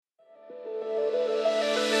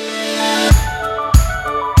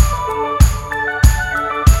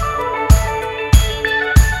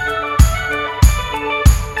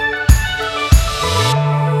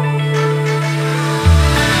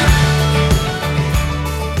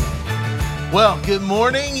Well, good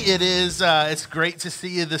morning. It's great to see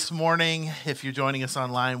you this morning. If you're joining us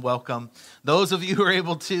online, welcome. Those of you who are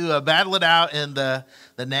able to battle it out in the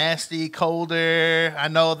nasty, colder, I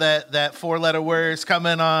know that four-letter word's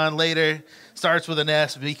coming on later, starts with an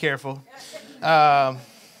S, be careful. But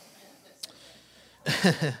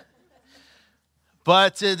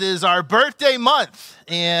it is our birthday month,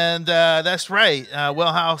 and that's right.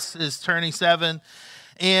 Wellhouse is turning 7.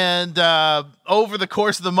 And over the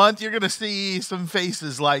course of the month, you're going to see some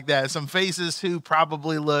faces like that, some faces who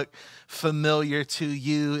probably look familiar to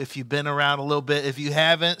you if you've been around a little bit. If you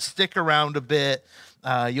haven't, stick around a bit.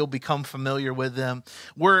 You'll become familiar with them.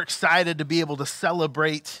 We're excited to be able to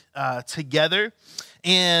celebrate together.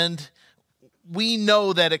 And we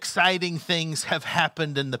know that exciting things have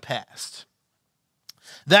happened in the past.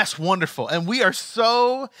 That's wonderful. And we are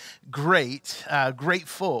so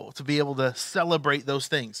grateful to be able to celebrate those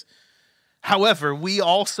things. However, we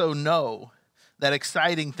also know that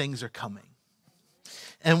exciting things are coming.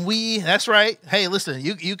 And that's right. Hey, listen,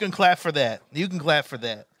 you can clap for that. You can clap for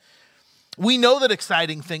that. We know that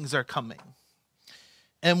exciting things are coming.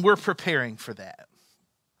 And we're preparing for that.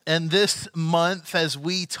 And this month, as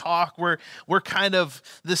we talk, we're kind of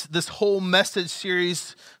this whole message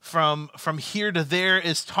series from here to there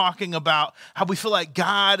is talking about how we feel like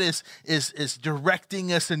God is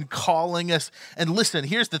directing us and calling us. And listen,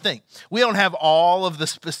 here's the thing: we don't have all of the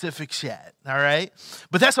specifics yet, all right?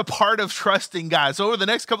 But that's a part of trusting God. So over the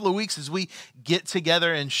next couple of weeks, as we get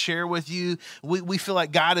together and share with you, we feel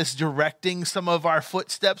like God is directing some of our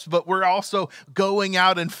footsteps, but we're also going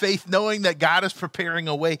out in faith, knowing that God is preparing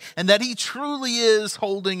a way and that he truly is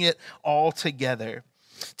holding it all together.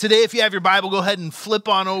 Today, if you have your Bible, go ahead and flip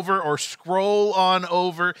on over or scroll on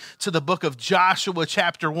over to the book of Joshua,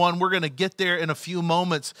 chapter 1. We're going to get there in a few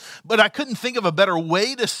moments, but I couldn't think of a better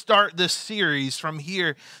way to start this series from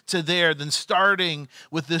here to there than starting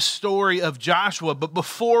with this story of Joshua. But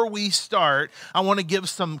before we start, I want to give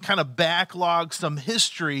some kind of backlog, some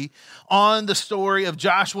history on the story of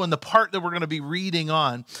Joshua and the part that we're going to be reading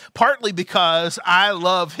on, partly because I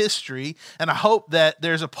love history, and I hope that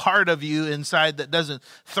there's a part of you inside that doesn't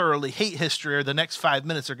thoroughly hate history, or the next 5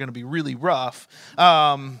 minutes are going to be really rough.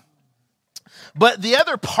 But the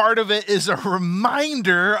other part of it is a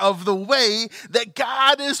reminder of the way that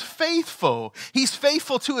God is faithful. He's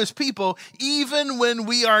faithful to his people even when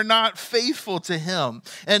we are not faithful to him.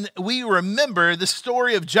 And we remember the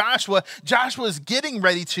story of Joshua. Joshua is getting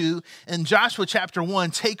ready to, in Joshua chapter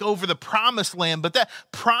 1, take over the promised land. But that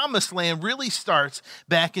promised land really starts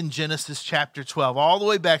back in Genesis chapter 12. All the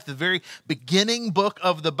way back to the very beginning book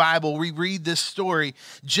of the Bible, we read this story.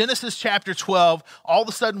 Genesis chapter 12, all of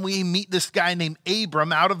a sudden we meet this guy named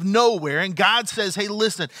Abram out of nowhere. And God says, hey,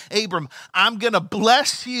 listen, Abram, I'm going to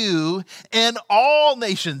bless you, and all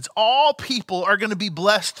nations, all people are going to be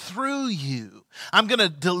blessed through you. I'm going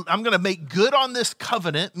to make good on this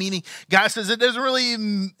covenant, meaning God says it doesn't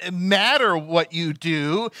really matter what you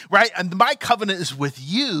do, right? And my covenant is with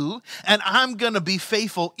you, and I'm going to be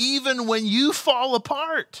faithful even when you fall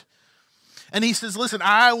apart. And he says, listen,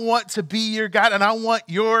 I want to be your God, and I want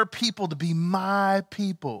your people to be my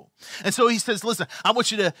people. And so he says, listen, I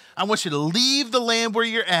want you to leave the land where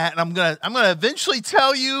you're at, and I'm gonna eventually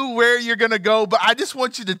tell you where you're gonna go, but I just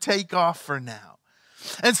want you to take off for now.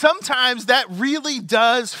 And sometimes that really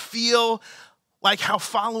does feel like how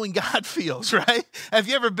following God feels, right? Have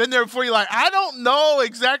you ever been there before? You're like, I don't know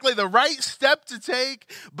exactly the right step to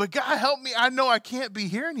take, but God help me, I know I can't be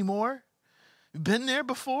here anymore. Been there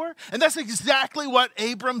before? And that's exactly what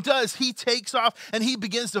Abram does. He takes off and he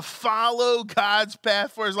begins to follow God's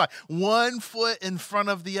path for his life, one foot in front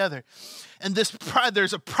of the other. And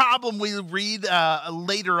there's a problem we read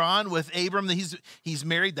later on with Abram that he's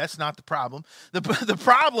married. That's not the problem. The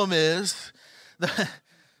problem is,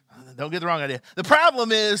 don't get the wrong idea. The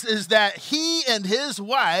problem is that he and his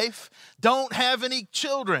wife don't have any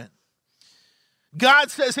children.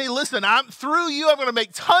 God says, hey, listen, through you, I'm going to make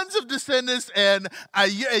tons of descendants, and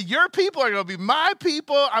your people are going to be my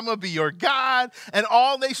people. I'm going to be your God, and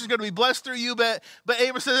all nations are going to be blessed through you. But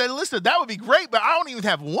Abram says, hey, listen, that would be great, but I don't even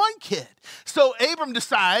have one kid. So Abram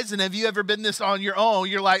decides, and have you ever been this on your own?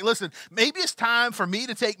 You're like, listen, maybe it's time for me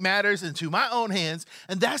to take matters into my own hands,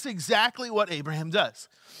 and that's exactly what Abraham does.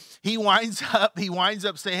 He winds up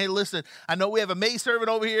saying, hey, listen, I know we have a maidservant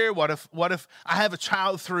over here. What if I have a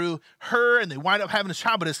child through her? And they wind up having a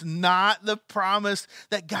child, but it's not the promise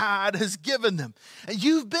that God has given them. And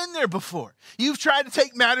you've been there before. You've tried to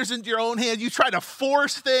take matters into your own hand. You tried to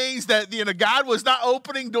force things that God was not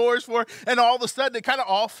opening doors for, and all of a sudden it kind of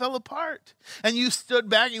all fell apart. And you stood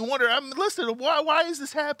back and you wonder, listen, why is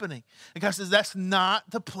this happening? And God says, that's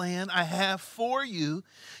not the plan I have for you.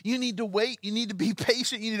 You need to wait. You need to be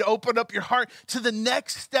patient. You need to open up your heart to the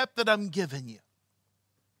next step that I'm giving you.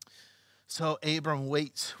 So Abram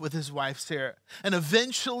waits with his wife Sarah. And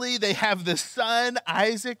eventually they have this son,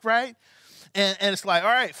 Isaac, right? And it's like, all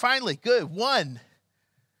right, finally, good, one.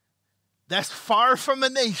 That's far from a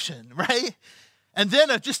nation, right? And then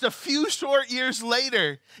just a few short years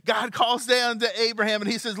later, God calls down to Abraham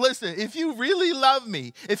and he says, listen, if you really love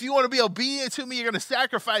me, if you want to be obedient to me, you're going to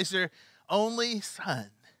sacrifice your only son.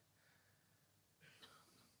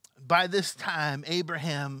 By this time,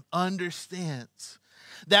 Abraham understands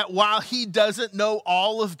that while he doesn't know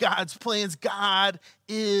all of God's plans, God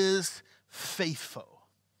is faithful.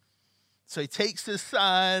 So he takes his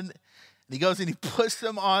son and he goes and he puts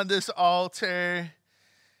him on this altar.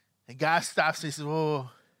 And God stops and he says, whoa,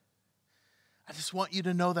 I just want you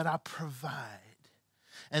to know that I provide.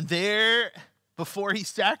 And there, before he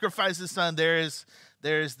sacrifices his son, there is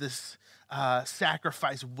this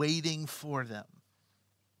sacrifice waiting for them.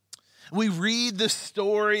 We read the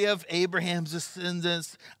story of Abraham's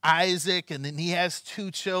descendants, Isaac, and then he has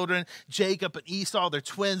two children, Jacob and Esau. They're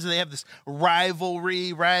twins, and they have this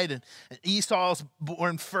rivalry, right? And Esau's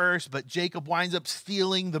born first, but Jacob winds up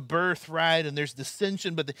stealing the birthright, and there's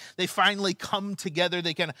dissension, but they finally come together.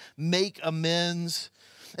 They kind of make amends.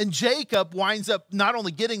 And Jacob winds up not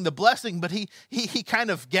only getting the blessing, but he kind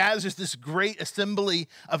of gathers this great assembly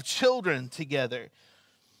of children together,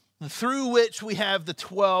 through which we have the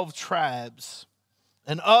 12 tribes.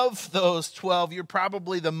 And of those 12, you're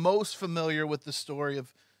probably the most familiar with the story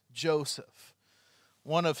of Joseph,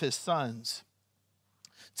 one of his sons.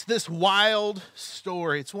 It's this wild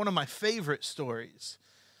story. It's one of my favorite stories.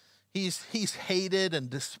 He's hated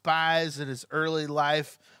and despised in his early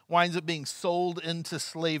life, winds up being sold into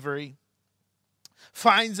slavery,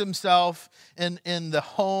 finds himself in the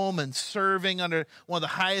home and serving under one of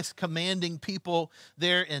the highest commanding people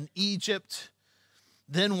there in Egypt,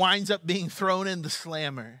 then winds up being thrown in the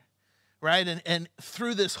slammer, right? And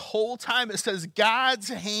through this whole time, it says God's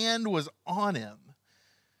hand was on him.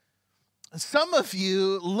 Some of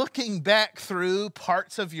you, looking back through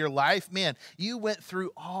parts of your life, man, you went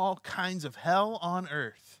through all kinds of hell on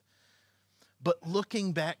earth. But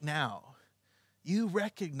looking back now, you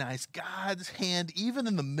recognize God's hand, even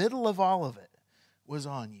in the middle of all of it, was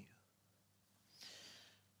on you.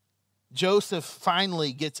 Joseph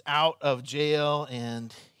finally gets out of jail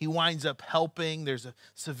and he winds up helping. There's a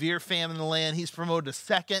severe famine in the land. He's promoted to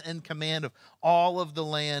second in command of all of the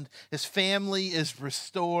land. His family is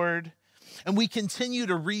restored. And we continue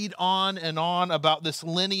to read on and on about this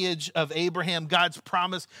lineage of Abraham, God's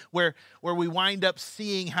promise, where we wind up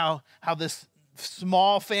seeing how this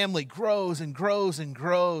small family grows and grows and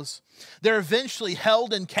grows. They're eventually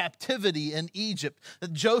held in captivity in Egypt.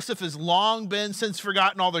 Joseph has long been since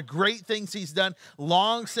forgotten. All the great things he's done,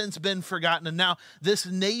 long since been forgotten. And now this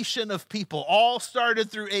nation of people, all started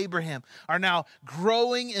through Abraham, are now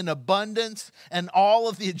growing in abundance. And all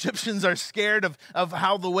of the Egyptians are scared of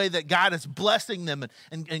how the way that God is blessing them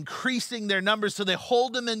and increasing their numbers. So they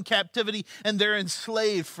hold them in captivity and they're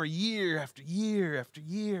enslaved for year after year after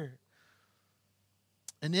year.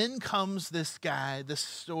 And in comes this guy, this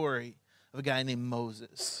story of a guy named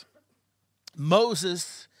Moses.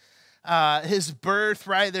 Moses, his birth,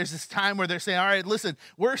 right? There's this time where they're saying, all right, listen,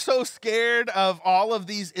 we're so scared of all of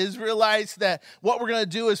these Israelites that what we're going to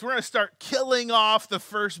do is we're going to start killing off the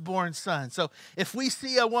firstborn son. So if we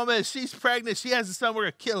see a woman, if she's pregnant, she has a son, we're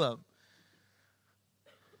going to kill him.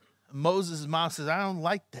 Moses' mom says, I don't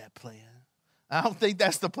like that plan. I don't think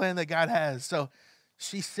that's the plan that God has. So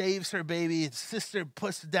she saves her baby. His sister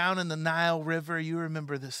puts it down in the Nile River. You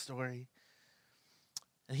remember this story.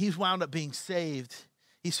 And he's wound up being saved.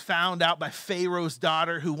 He's found out by Pharaoh's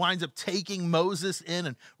daughter, who winds up taking Moses in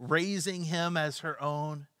and raising him as her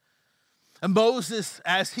own. And Moses,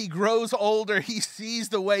 as he grows older, he sees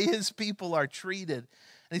the way his people are treated.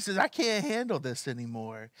 And he says, I can't handle this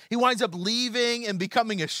anymore. He winds up leaving and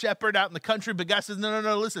becoming a shepherd out in the country. But God says,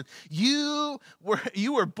 no, listen. You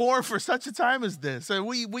were born for such a time as this. So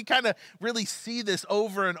we kind of really see this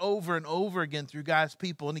over and over and over again through God's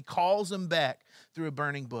people. And he calls them back through a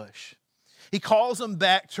burning bush. He calls them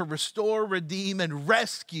back to restore, redeem, and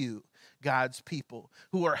rescue God's people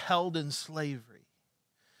who are held in slavery.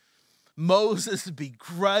 Moses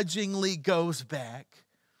begrudgingly goes back.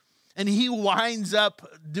 And he winds up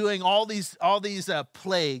doing all these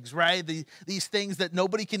plagues, right? These things that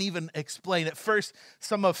nobody can even explain. At first,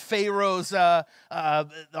 some of Pharaoh's, all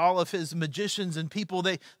of his magicians and people,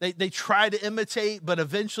 they try to imitate, but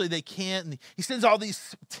eventually they can't. And he sends all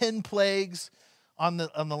these 10 plagues on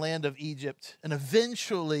the land of Egypt. And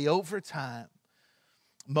eventually, over time,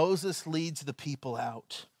 Moses leads the people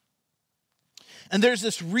out. And there's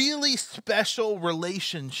this really special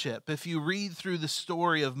relationship. If you read through the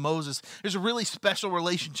story of Moses, there's a really special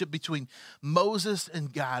relationship between Moses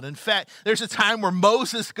and God. In fact, there's a time where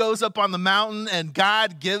Moses goes up on the mountain and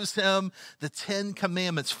God gives him the 10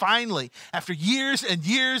 commandments. Finally, after years and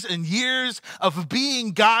years and years of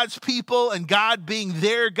being God's people and God being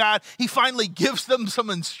their God, he finally gives them some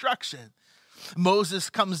instruction. Moses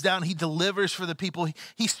comes down, he delivers for the people,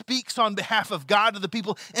 he speaks on behalf of God to the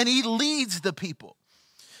people, and he leads the people.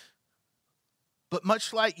 But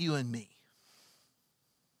much like you and me,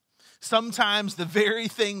 sometimes the very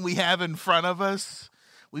thing we have in front of us,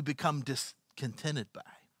 we become discontented by.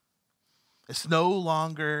 It's no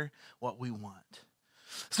longer what we want.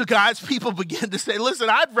 So God's people begin to say, listen,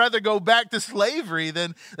 I'd rather go back to slavery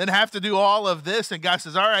than have to do all of this. And God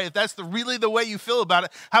says, all right, if that's really the way you feel about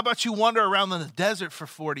it, how about you wander around in the desert for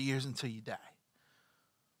 40 years until you die?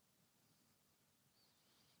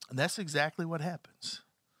 And that's exactly what happens.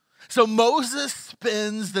 So Moses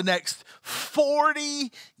spends the next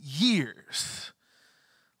 40 years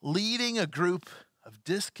leading a group of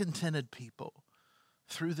discontented people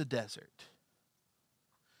through the desert.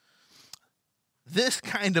 This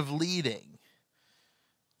kind of leading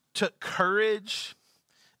took courage,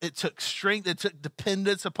 it took strength, it took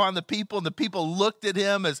dependence upon the people, and the people looked at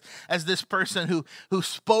him as this person who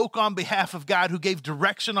spoke on behalf of God, who gave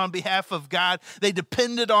direction on behalf of God. They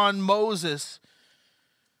depended on Moses.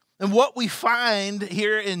 And what we find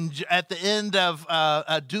here at the end of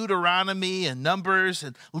Deuteronomy and Numbers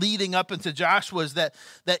and leading up into Joshua is that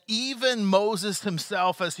even Moses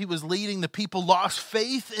himself, as he was leading the people, lost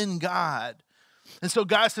faith in God. And so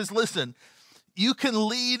God says, listen, you can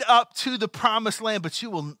lead up to the promised land, but you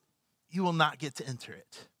will not get to enter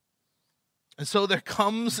it. And so there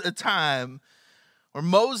comes a time where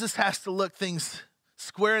Moses has to look things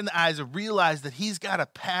square in the eyes and realize that he's got to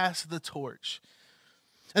pass the torch.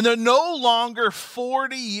 And they're no longer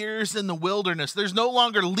 40 years in the wilderness. There's no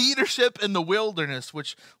longer leadership in the wilderness,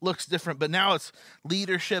 which looks different, but now it's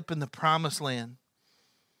leadership in the promised land.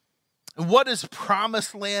 And what does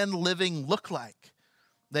promised land living look like?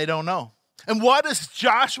 They don't know. And what does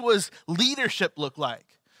Joshua's leadership look like?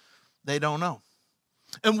 They don't know.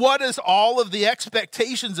 And what is all of the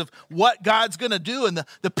expectations of what God's going to do? And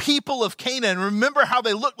the people of Canaan, remember how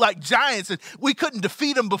they looked like giants and we couldn't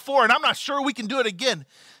defeat them before, and I'm not sure we can do it again.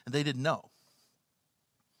 And they didn't know.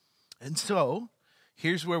 And so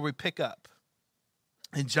here's where we pick up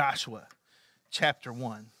in Joshua chapter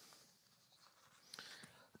 1.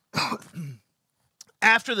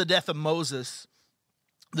 After the death of Moses,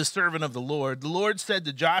 the servant of the Lord said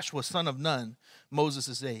to Joshua, son of Nun,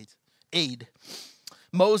 Moses' aide,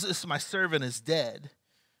 Moses, my servant, is dead.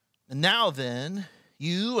 And now then,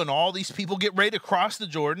 you and all these people get ready to cross the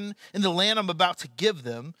Jordan in the land I'm about to give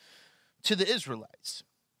them to the Israelites.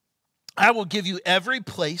 I will give you every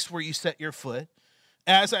place where you set your foot,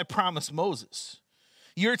 as I promised Moses.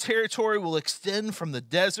 Your territory will extend from the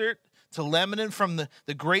desert to Lebanon, from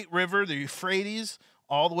the great river, the Euphrates,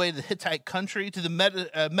 all the way to the Hittite country, to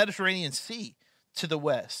the Mediterranean Sea to the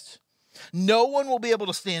west. No one will be able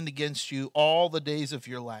to stand against you all the days of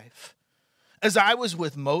your life. As I was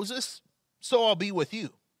with Moses, so I'll be with you.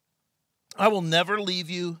 I will never leave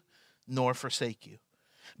you nor forsake you.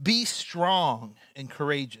 Be strong and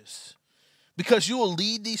courageous, because you will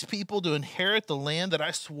lead these people to inherit the land that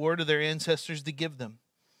I swore to their ancestors to give them.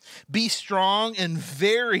 Be strong and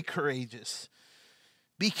very courageous.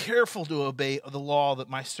 Be careful to obey the law that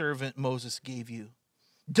my servant Moses gave you.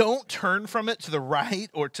 Don't turn from it to the right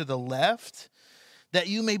or to the left, that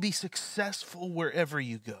you may be successful wherever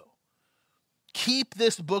you go. Keep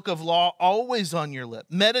this book of law always on your lip.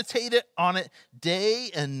 Meditate on it day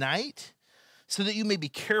and night, so that you may be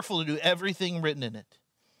careful to do everything written in it.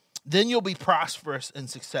 Then you'll be prosperous and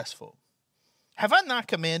successful. Have I not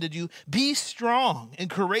commanded you? Be strong and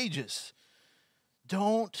courageous.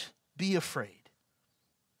 Don't be afraid.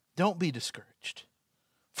 Don't be discouraged.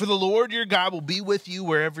 For the Lord your God will be with you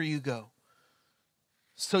wherever you go.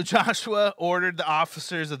 So Joshua ordered the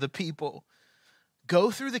officers of the people,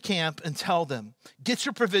 go through the camp and tell them, get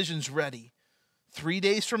your provisions ready. 3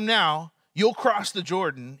 days from now, you'll cross the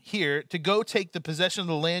Jordan here to go take the possession of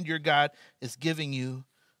the land your God is giving you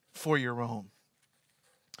for your own.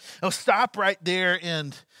 I'll stop right there,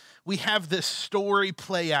 and we have this story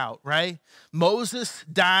play out, right? Moses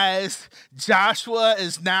dies. Joshua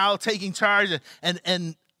is now taking charge,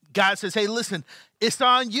 and God says, hey, listen, it's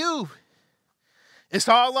on you. It's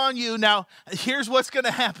all on you. Now, here's what's going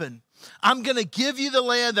to happen. I'm going to give you the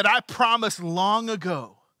land that I promised long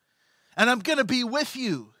ago, and I'm going to be with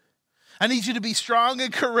you. I need you to be strong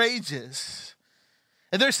and courageous.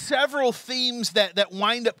 And there's several themes that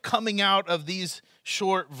wind up coming out of these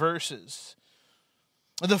short verses.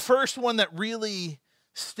 The first one that really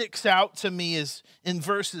sticks out to me is in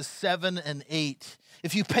verses 7 and 8.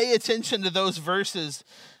 If you pay attention to those verses,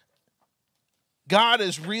 God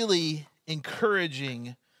is really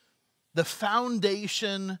encouraging the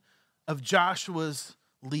foundation of Joshua's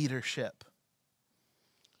leadership.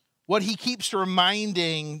 What he keeps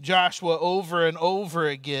reminding Joshua over and over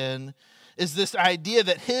again is this idea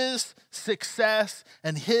that his success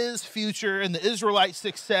and his future and the Israelites'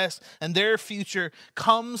 success and their future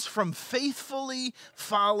comes from faithfully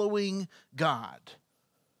following God.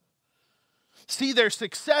 See, their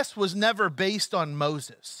success was never based on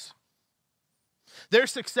Moses. Their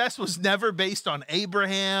success was never based on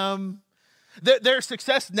Abraham. Their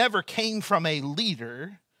success never came from a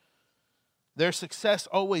leader. Their success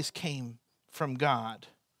always came from God.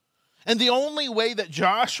 And the only way that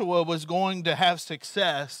Joshua was going to have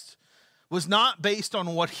success was not based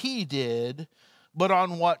on what he did, but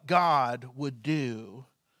on what God would do.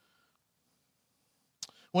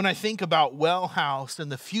 When I think about Wellhouse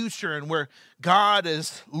and the future and where God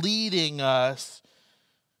is leading us,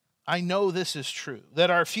 I know this is true, that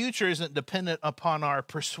our future isn't dependent upon our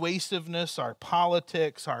persuasiveness, our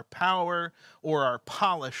politics, our power, or our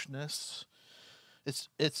polishedness.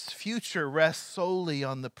 Its future rests solely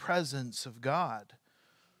on the presence of God.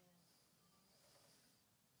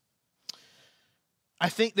 I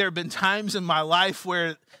think there have been times in my life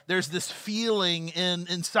where there's this feeling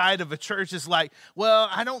inside of a church is like, well,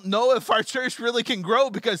 I don't know if our church really can grow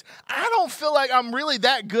because I don't feel like I'm really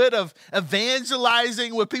that good of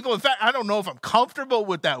evangelizing with people. In fact, I don't know if I'm comfortable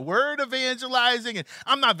with that word evangelizing, and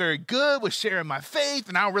I'm not very good with sharing my faith,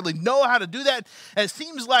 and I don't really know how to do that. And it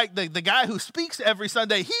seems like the guy who speaks every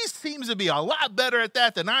Sunday, he seems to be a lot better at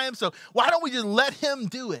that than I am, so why don't we just let him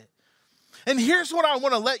do it? And here's what I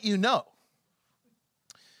want to let you know.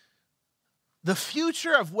 The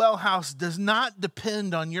future of Wellhouse does not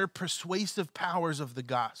depend on your persuasive powers of the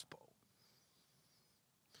gospel.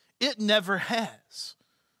 It never has.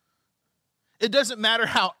 It doesn't matter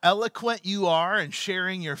how eloquent you are in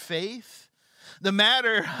sharing your faith.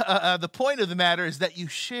 The point of the matter is that you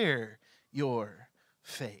share your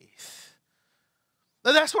faith.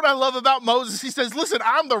 Now, that's what I love about Moses. He says, listen,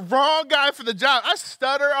 I'm the wrong guy for the job. I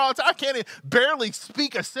stutter all the time. I can't even barely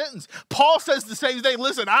speak a sentence. Paul says the same thing.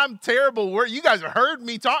 Listen, I'm terrible. You guys have heard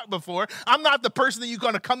me talk before. I'm not the person that you're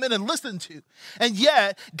going to come in and listen to. And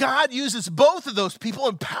yet, God uses both of those people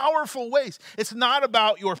in powerful ways. It's not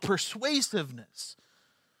about your persuasiveness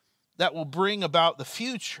that will bring about the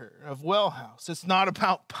future of Wellhouse. It's not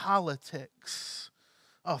about politics.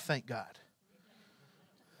 Oh, thank God.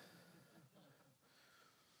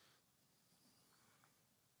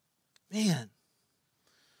 Man,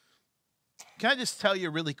 can I just tell you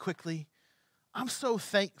really quickly? I'm so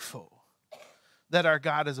thankful that our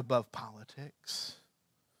God is above politics.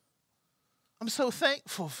 I'm so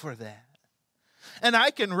thankful for that. And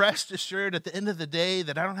I can rest assured at the end of the day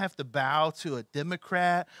that I don't have to bow to a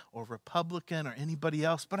Democrat or Republican or anybody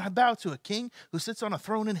else, but I bow to a king who sits on a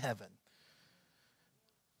throne in heaven.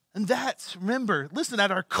 And that's, remember, listen,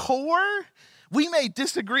 at our core, we may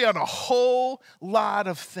disagree on a whole lot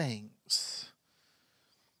of things.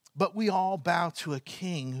 But we all bow to a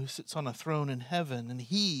king who sits on a throne in heaven, and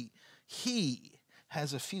he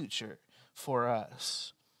has a future for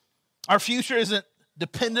us. Our future isn't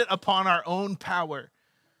dependent upon our own power.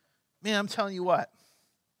 Man, I'm telling you what,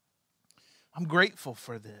 I'm grateful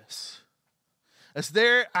for this.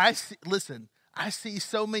 I see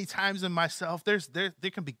so many times in myself, there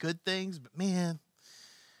can be good things, but man,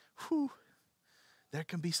 there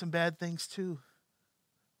can be some bad things too.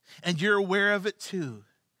 And you're aware of it too.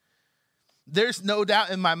 There's no doubt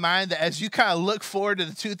in my mind that as you kind of look forward to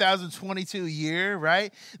the 2022 year,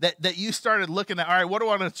 right, that you started looking at, all right, what do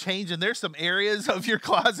I want to change? And there's some areas of your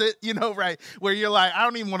closet, right, where you're like, I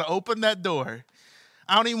don't even want to open that door.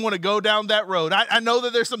 I don't even want to go down that road. I know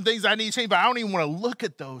that there's some things I need to change, but I don't even want to look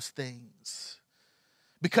at those things.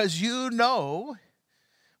 Because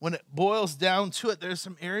when it boils down to it, there's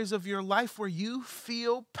some areas of your life where you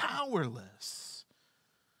feel powerless.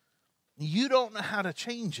 You don't know how to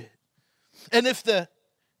change it. And if the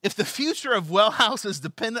If the future of Wellhouse is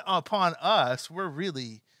dependent upon us, we're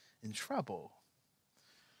really in trouble.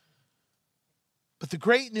 But the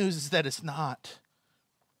great news is that it's not.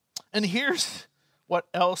 And here's what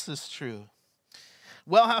else is true.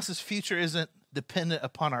 Wellhouse's future isn't dependent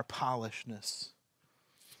upon our polishness.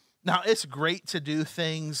 Now, it's great to do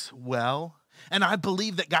things well, and I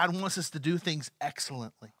believe that God wants us to do things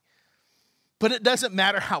excellently. But it doesn't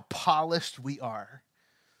matter how polished we are.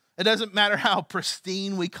 It doesn't matter how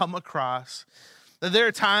pristine we come across. There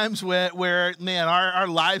are times where man, our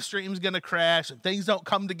live stream is going to crash and things don't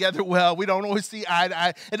come together well. We don't always see eye to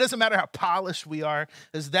eye. It doesn't matter how polished we are,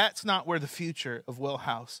 as that's not where the future of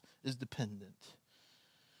Wellhouse is dependent.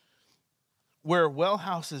 Where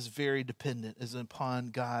Wellhouse is very dependent is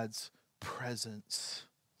upon God's presence.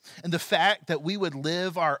 And the fact that we would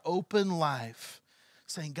live our open life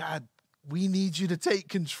saying, God, we need you to take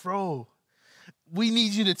control. We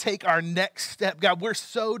need you to take our next step. God, we're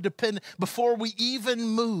so dependent. Before we even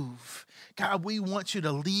move, God, we want you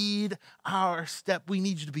to lead our step. We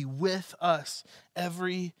need you to be with us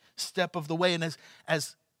every step of the way. And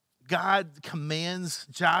as God commands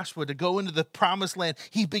Joshua to go into the promised land,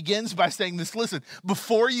 he begins by saying this: listen,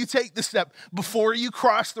 before you take the step, before you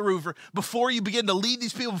cross the river, before you begin to lead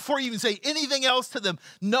these people, before you even say anything else to them,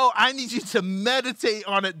 no, I need you to meditate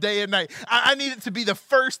on it day and night. I need it to be the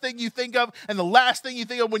first thing you think of and the last thing you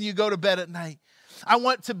think of when you go to bed at night. I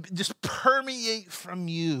want to just permeate from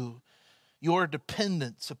you your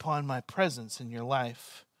dependence upon my presence in your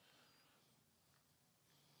life.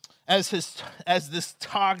 As this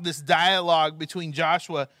dialogue between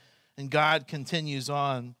Joshua and God continues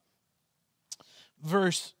on,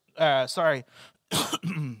 verse 9,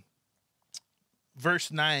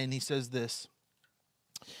 he says this: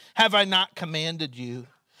 have I not commanded you,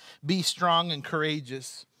 be strong and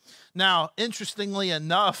courageous? Now, interestingly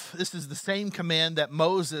enough, this is the same command that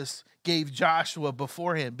Moses gave Joshua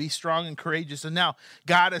beforehand: be strong and courageous. And now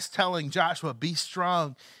God is telling Joshua, be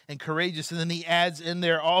strong and courageous. And then he adds in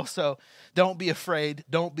there also, don't be afraid,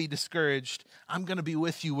 don't be discouraged. I'm going to be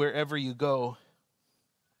with you wherever you go.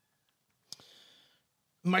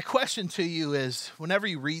 My question to you is, whenever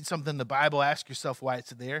you read something in the Bible, ask yourself why it's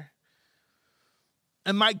there.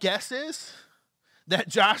 And my guess is that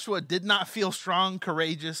Joshua did not feel strong,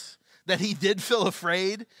 courageous, that he did feel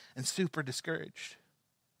afraid and super discouraged.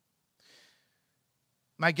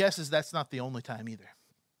 My guess is that's not the only time either.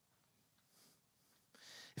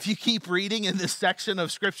 If you keep reading in this section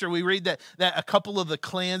of Scripture, we read that a couple of the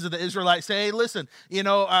clans of the Israelites say, hey, listen, we're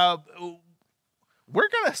going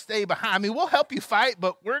to stay behind. I mean, we'll help you fight,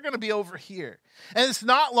 but we're going to be over here. And it's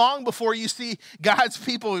not long before you see God's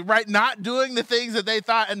people, right, not doing the things that they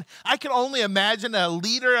thought. And I can only imagine a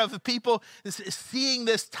leader of the people is seeing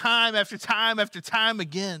this time after time after time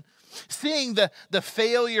again, seeing the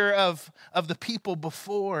failure of the people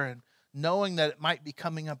before and knowing that it might be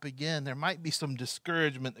coming up again. There might be some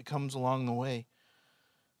discouragement that comes along the way.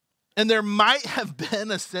 And there might have been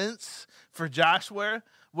a sense for Joshua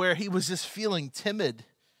where he was just feeling timid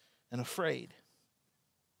and afraid.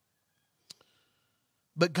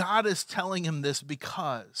 But God is telling him this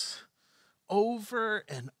because over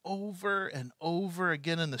and over and over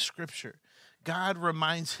again in the Scripture, God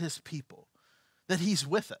reminds his people that he's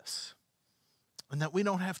with us and that we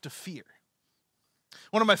don't have to fear.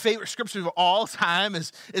 One of my favorite scriptures of all time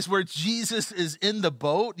is where Jesus is in the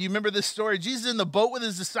boat. Do you remember this story? Jesus is in the boat with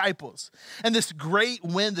his disciples. And this great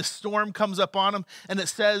wind, the storm comes up on them. And it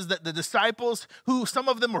says that the disciples, who some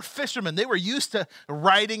of them were fishermen, they were used to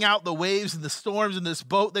riding out the waves and the storms in this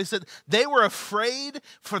boat. They said they were afraid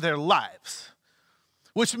for their lives,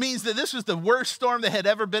 which means that this was the worst storm they had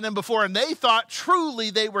ever been in before. And they thought truly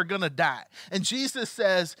they were going to die. And Jesus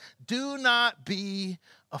says, do not be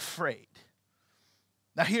afraid.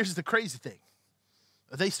 Now, here's the crazy thing.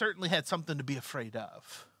 They certainly had something to be afraid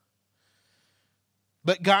of.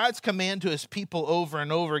 But God's command to his people over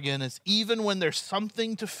and over again is, even when there's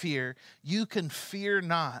something to fear, you can fear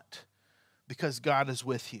not, because God is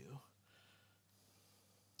with you.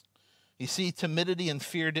 You see, timidity and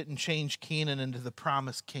fear didn't change Canaan into the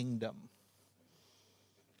promised kingdom.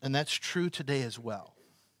 And that's true today as well.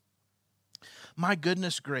 My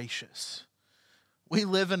goodness gracious. We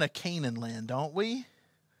live in a Canaan land, don't we?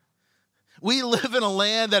 We live in a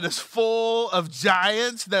land that is full of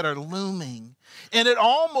giants that are looming. And it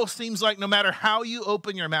almost seems like no matter how you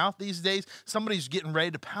open your mouth these days, somebody's getting ready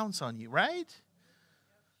to pounce on you, right?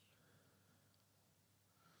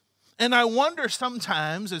 And I wonder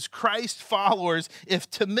sometimes, as Christ followers, if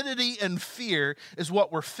timidity and fear is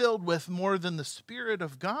what we're filled with more than the Spirit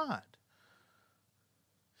of God.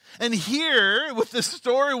 And here, with this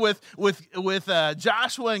story with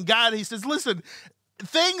Joshua and God, he says, listen,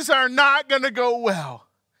 things are not going to go well.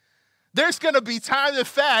 There's going to be time. In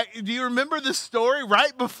fact, do you remember this story?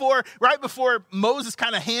 Right before Moses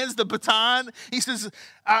kind of hands the baton, he says,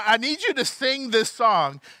 I need you to sing this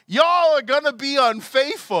song. Y'all are going to be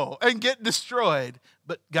unfaithful and get destroyed,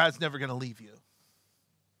 but God's never going to leave you.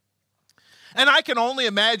 And I can only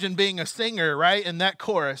imagine being a singer, right, in that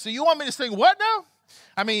chorus. So you want me to sing what now?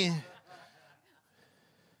 I mean,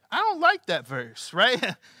 I don't like that verse, right?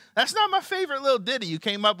 That's not my favorite little ditty you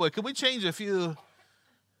came up with. Could we change a few?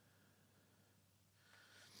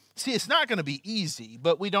 See, it's not going to be easy,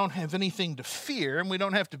 but we don't have anything to fear, and we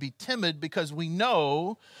don't have to be timid because we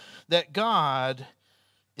know that God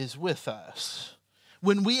is with us.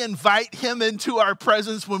 When we invite him into our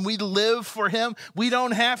presence, when we live for him, we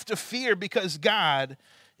don't have to fear because God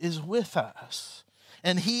is with us.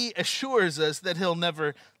 And he assures us that he'll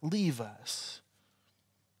never leave us.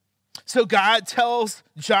 So God tells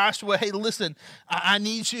Joshua, hey, listen, I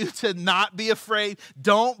need you to not be afraid.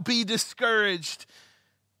 Don't be discouraged.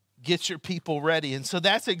 Get your people ready. And so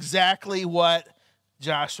that's exactly what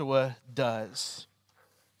Joshua does.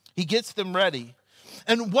 He gets them ready.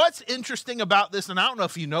 And what's interesting about this, and I don't know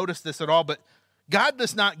if you noticed this at all, but God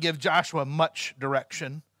does not give Joshua much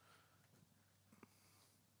direction.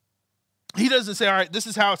 He doesn't say, all right, this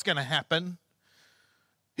is how it's going to happen.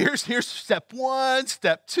 Here's step 1,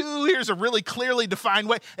 step 2. Here's a really clearly defined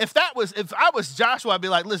way. If I was Joshua, I'd be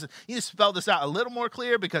like, listen, you need to spell this out a little more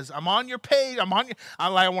clear because I'm on your page. I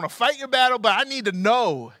want to fight your battle, but I need to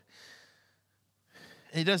know.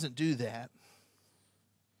 And he doesn't do that.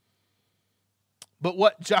 But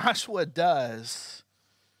what Joshua does,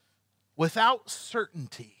 without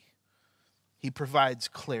certainty, he provides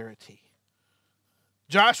clarity.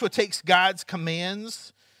 Joshua takes God's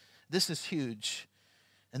commands. This is huge.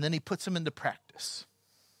 And then he puts them into practice.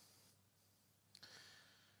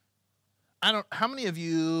 How many of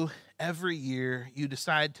you every year you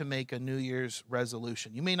decide to make a New Year's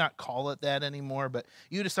resolution? You may not call it that anymore, but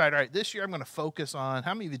you decide, all right, this year I'm going to focus on,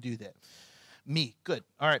 how many of you do that? Me, good.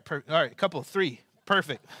 All right, all right, a couple, 3,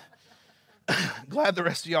 perfect. Glad the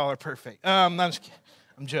rest of y'all are perfect. I'm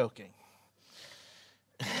joking.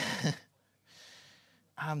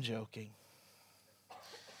 I'm joking.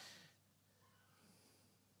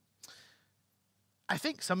 I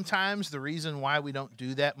think sometimes the reason why we don't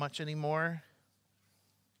do that much anymore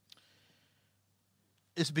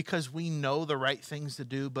is because we know the right things to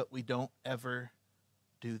do, but we don't ever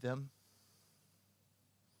do them.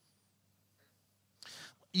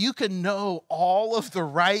 You can know all of the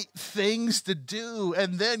right things to do,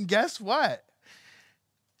 and then guess what?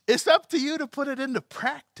 It's up to you to put it into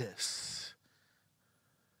practice.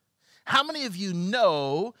 How many of you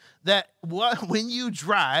know that when you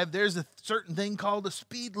drive, there's a certain thing called a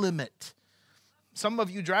speed limit? Some of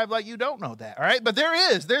you drive like you don't know that, all right? But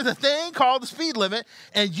there's a thing called the speed limit,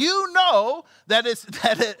 and you know that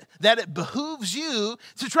it behooves you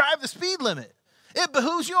to drive the speed limit. It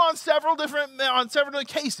behooves you on several different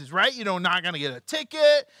cases, right? You're not going to get a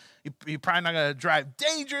ticket. You're probably not going to drive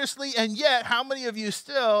dangerously. And yet, how many of you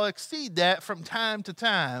still exceed that from time to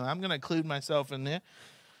time? I'm going to include myself in there.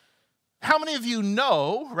 How many of you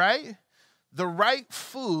know, right, the right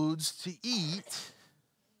foods to eat?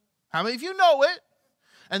 How many of you know it?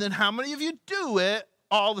 And then how many of you do it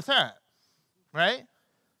all the time, right?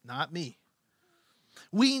 Not me.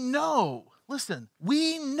 We know. Listen,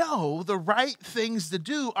 we know the right things to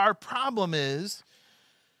do. Our problem is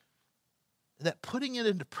that putting it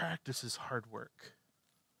into practice is hard work.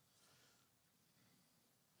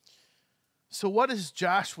 So what does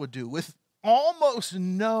Joshua do? With almost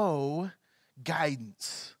no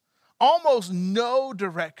guidance, almost no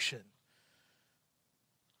direction,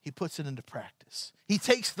 he puts it into practice. He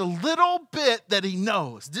takes the little bit that he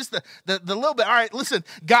knows, just the little bit. All right, listen,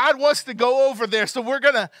 God wants to go over there, so we're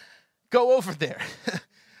going to go over there.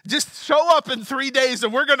 Just show up in 3 days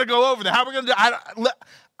and we're going to go over there. How are we going to do it?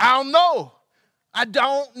 I don't know. I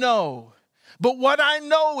don't know. But what I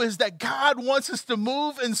know is that God wants us to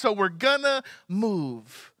move, and so we're going to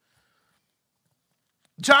move.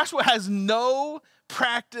 Joshua has no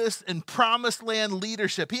practice in promised land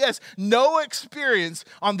leadership. He has no experience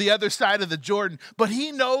on the other side of the Jordan, but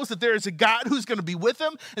he knows that there is a God who's going to be with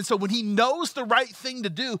him. And so when he knows the right thing to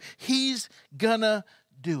do, he's going to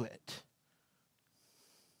do it.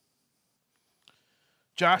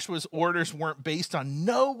 Joshua's orders weren't based on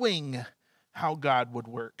knowing how God would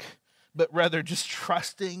work, but rather just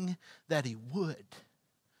trusting that he would.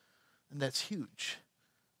 And that's huge.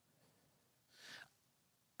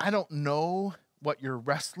 I don't know what you're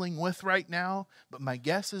wrestling with right now, but my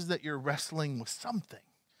guess is that you're wrestling with something.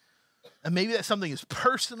 And maybe that something is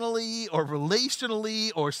personally or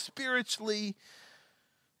relationally or spiritually.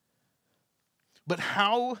 But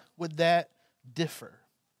how would that differ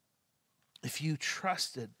if you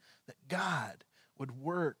trusted that God would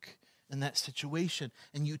work in that situation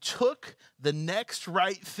and you took the next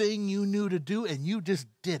right thing you knew to do and you just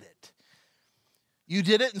did it? You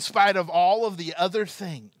did it in spite of all of the other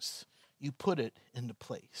things. You put it into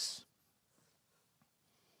place.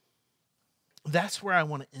 That's where I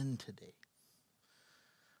want to end today.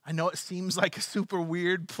 I know it seems like a super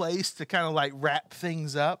weird place to kind of like wrap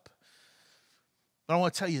things up, but I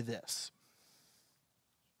want to tell you this.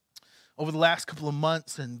 Over the last couple of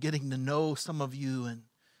months and getting to know some of you and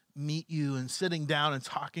meet you and sitting down and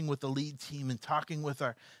talking with the lead team and talking with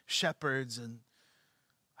our shepherds, and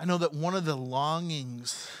I know that one of the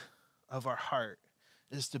longings of our heart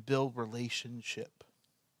is to build relationship,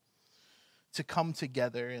 to come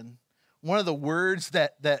together. And one of the words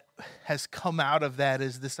that has come out of that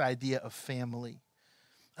is this idea of family.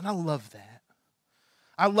 And I love that.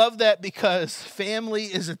 I love that because family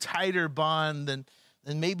is a tighter bond than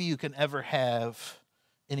maybe you can ever have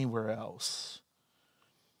anywhere else.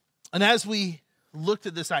 And as we looked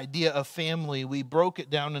at this idea of family, we broke it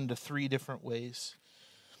down into 3 different ways.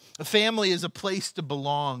 A family is a place to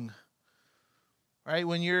belong, right?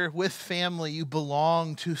 When you're with family, you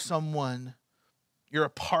belong to someone. You're a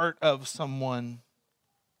part of someone.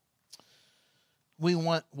 We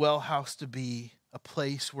want Wellhouse to be a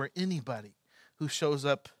place where anybody who shows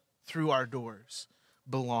up through our doors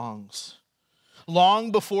belongs.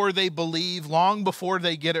 Long before they believe, long before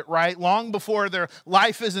they get it right, long before their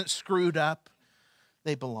life isn't screwed up,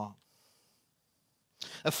 they belong.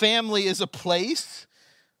 A family is a place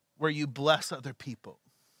where you bless other people.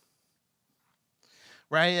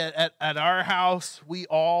 Right? At our house, we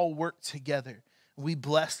all work together. We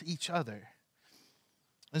bless each other.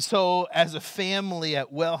 And so as a family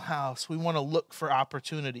at Wellhouse, we want to look for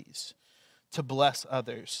opportunities to bless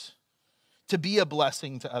others, to be a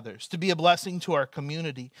blessing to others, to be a blessing to our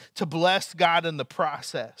community, to bless God in the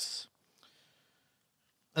process.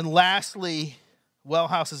 And lastly,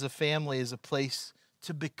 Wellhouse as a family is a place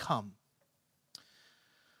to become.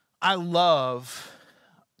 I love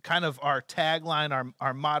kind of our tagline,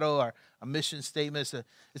 our motto, our mission statement.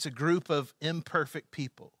 It's a group of imperfect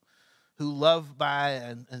people who love by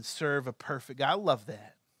and serve a perfect God. I love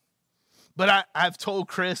that. But I've told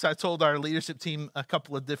Chris, I told our leadership team a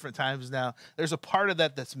couple of different times now, there's a part of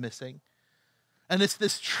that that's missing. And it's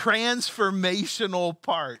this transformational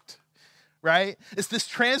part, right? It's this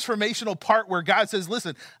transformational part where God says,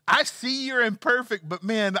 listen, I see you're imperfect, but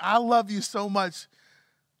man, I love you so much.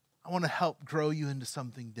 I want to help grow you into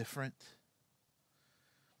something different.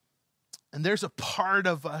 And there's a part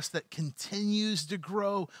of us that continues to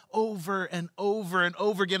grow over and over and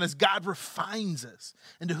over again as God refines us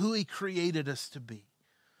into who he created us to be.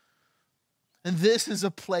 And this is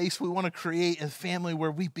a place we want to create a family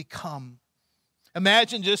where we become.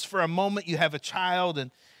 Imagine just for a moment you have a child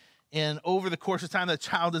and over the course of time, that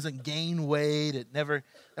child doesn't gain weight. It never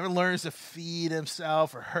learns to feed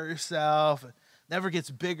himself or herself. It never gets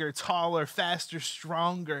bigger, taller, faster,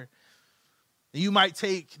 stronger. You might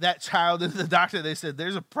take that child into the doctor. They said,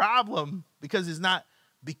 there's a problem because he's not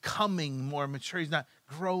becoming more mature. He's not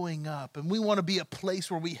growing up. And we want to be a place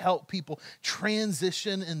where we help people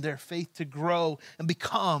transition in their faith to grow and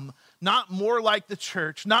become not more like the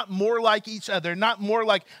church, not more like each other, not more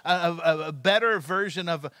like a better version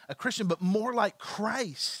of a Christian, but more like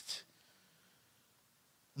Christ.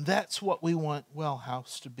 That's what we want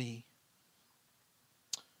Wellhouse to be.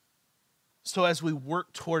 So as we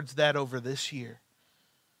work towards that over this year,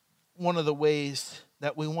 one of the ways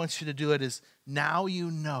that we want you to do it is now you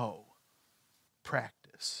know,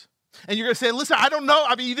 practice. And you're going to say, listen, I don't know.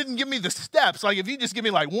 I mean, you didn't give me the steps. Like if you just give me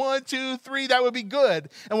like 1, 2, 3, that would be good.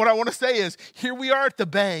 And what I want to say is, here we are at the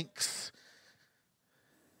banks.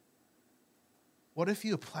 What if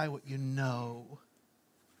you apply what you know?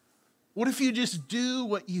 What if you just do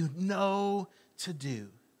what you know to do?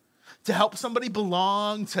 To help somebody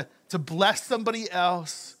belong, to bless somebody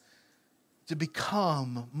else, to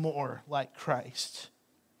become more like Christ.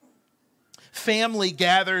 Family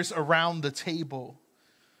gathers around the table.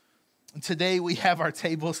 And today we have our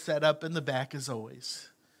table set up in the back as always.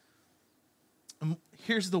 And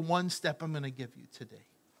here's the one step I'm going to give you today.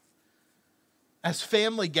 As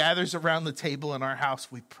family gathers around the table in our house,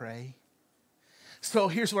 we pray. So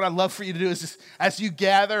here's what I'd love for you to do is just, as you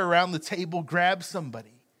gather around the table, grab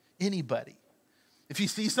somebody. Anybody. If you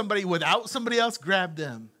see somebody without somebody else, grab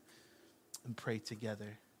them and pray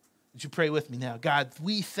together. Would you pray with me now? God,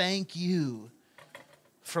 we thank you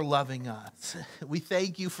for loving us. We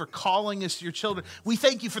thank you for calling us your children. We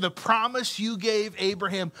thank you for the promise you gave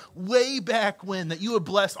Abraham way back when, that you would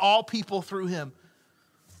bless all people through him.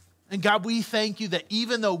 And God, we thank you that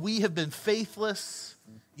even though we have been faithless,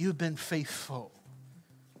 you have been faithful.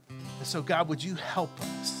 And so God, would you help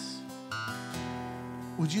us?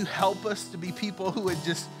 Would you help us to be people who would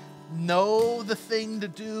just know the thing to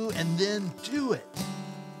do and then do it?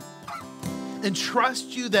 And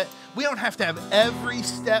trust you that we don't have to have every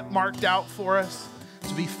step marked out for us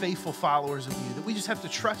to be faithful followers of you, that we just have to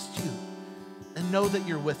trust you and know that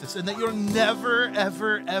you're with us and that you're never,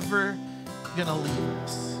 ever, ever gonna leave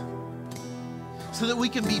us. So that we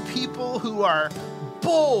can be people who are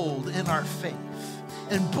bold in our faith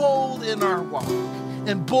and bold in our walk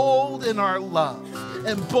and bold in our love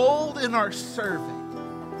and bold in our serving.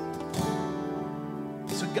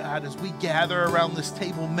 So God, as we gather around this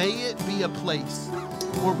table, may it be a place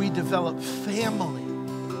where we develop family,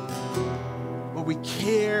 where we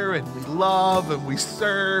care and we love and we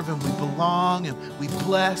serve and we belong and we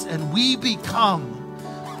bless and we become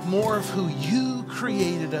more of who you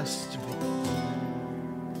created us to be.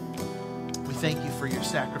 We thank you for your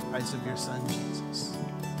sacrifice of your son, Jesus.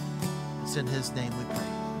 It's in his name we pray.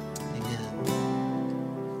 Amen.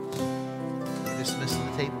 We're dismissing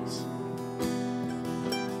the tables.